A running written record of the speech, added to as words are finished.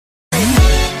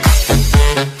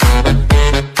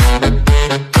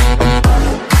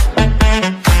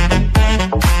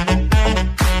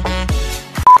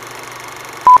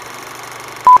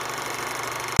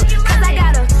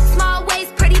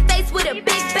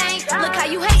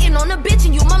on a bitch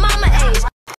and you my mama age.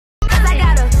 Cause I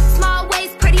got a small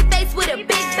waist, pretty face with a big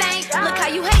bank. Look how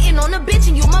you hating on a bitch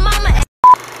and you my mama age.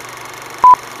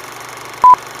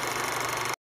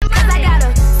 Cause I got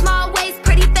a small waist,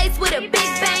 pretty face with a big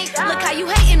bank. Look how you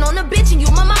hating on a bitch and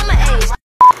you my mama age.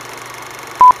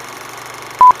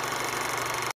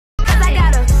 Cause I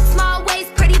got a small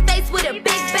waist, pretty face with a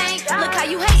big bank. Look how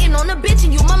you hating on a bitch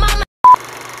and you my mama.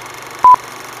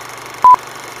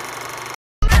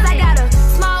 Cause I got a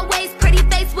small waist, pretty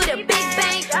face with a big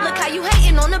bank. Look how you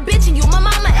hating on a bitch and you my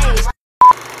mama age.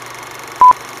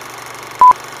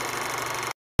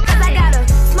 Cause I got a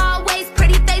small waist,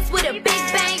 pretty face with a big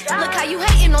bank. Look how you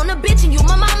hating on a bitch and you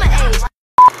my mama age.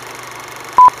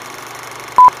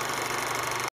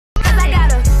 Cause I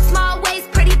got a small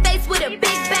waist, pretty face with a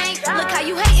big bank. Look how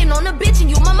you hating on a bitch and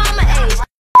you my mama age.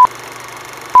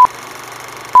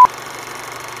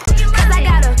 Cause I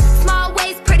got a small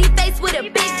waist, pretty face with a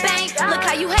big bank. Look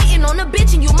how you hating on a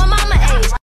bitch and you my mama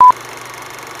age.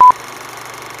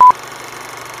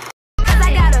 Cause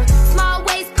I got a small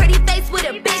waist, pretty face with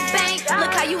a big bank.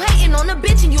 Look how you hating on a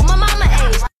bitch and you my mama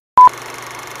age.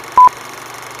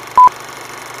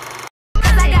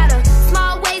 Cause I got a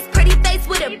small waist, pretty face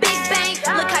with a big bank.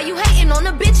 Look how you hating on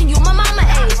a bitch and you my mama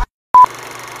age.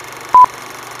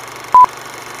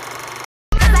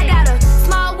 Cause I got a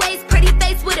small waist, pretty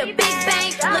face with a big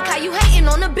bank. Look how you hating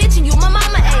on a bitch and you my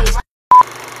mama age.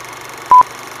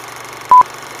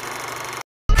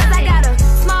 Cause I got a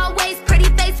small waist, pretty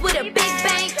face with a big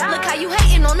bank. Look how you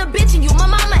hating on a bitch and you my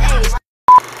mama age.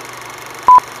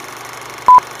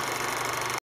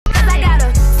 Cause I got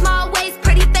a small waist,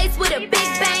 pretty face with a big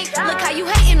bank. Look how you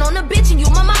hating on a bitch and you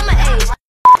my mama age.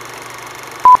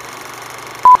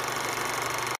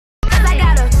 Cause I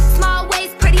got a small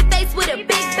waist, pretty face with a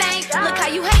big bank. Look how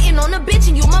you hating on a bitch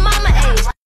and you my mama age.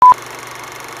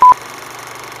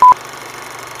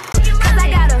 Cause I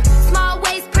got a small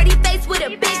waist, pretty face with a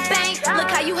big bank. Look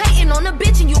how you hating on a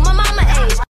bitch and you my mama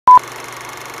age.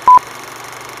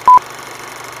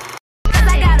 Cause I got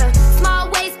a small waist,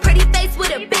 pretty face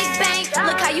with a big bank.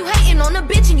 Look how you hating on a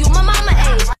bitch and you my mama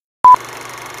age.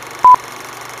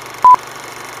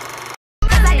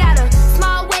 Cause I got a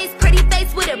small waist, pretty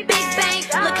face with a big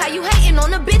bank. Look how you hating on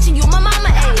a bitch and you my mama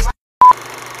age.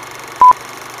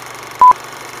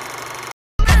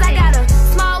 Cause I got a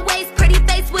small waist, pretty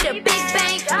face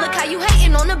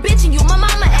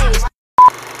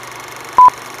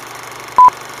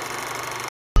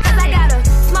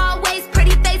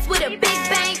with a big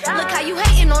bank. Look how you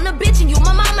hating on a bitch and you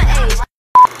my mama age.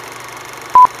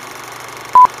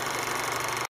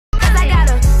 Cause I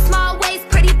got a small waist,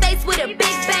 pretty face with a big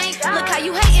bank. Look how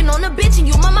you hating on a bitch and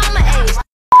you my mama age.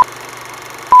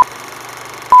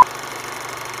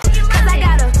 Cause I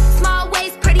got a small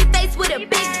waist, pretty face with a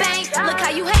big bank. Look how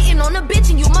you hating on a bitch and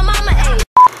you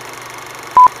my mama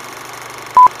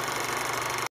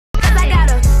age. Cause I got a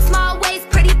small waist,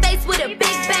 pretty face with a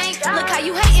big bank. Look how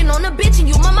you hating on a bitch and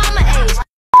you my mama age.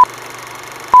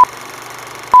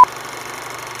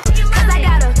 Cause I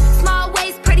got a small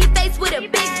waist, pretty face with a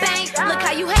big bank. Look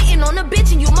how you hating on a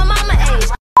bitch and you my mama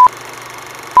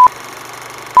age.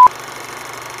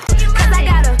 Cause I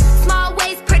got a small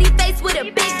waist, pretty face with a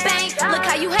big bank. Look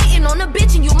how you hating on a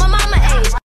bitch and you my mama age.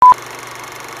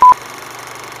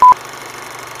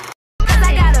 Cause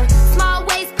I got a small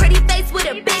waist, pretty face with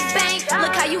a big bank.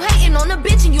 Look how you hating on a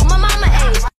bitch and you my mama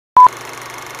age. Cause I got a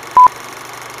small waist, pretty face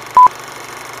with a big bank. Look how you hating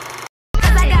on a bitch and you my mama age. Cause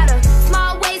I got a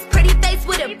small waist, pretty face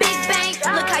with a big bank.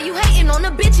 Look how you hating on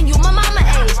a bitch and you my mama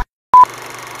age.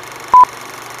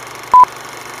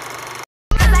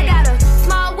 Cause I got a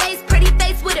small waist, pretty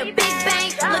face with a big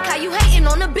bank. Look how you hating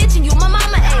on a bitch and you my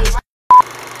mama age.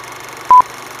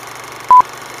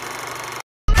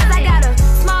 Cause I got a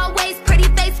small waist, pretty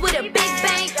face with a big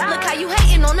bank. Look how you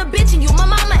hating on a bitch and you my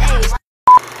mama age.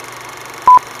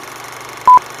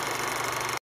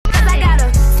 Cause I got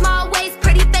a small waist,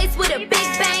 pretty face with a big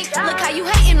bank. Look how you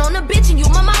hating on a bitch and you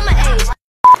my mama age.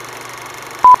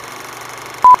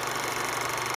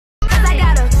 Cause I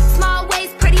got a small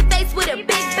waist, pretty face with a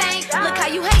big bank. Look how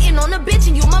you hating on a bitch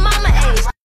and you my mama age.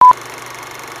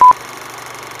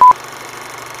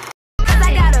 Cause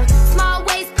I got a small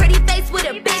waist, pretty face with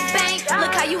a big bank.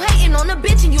 Look how you hating on a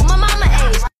bitch and you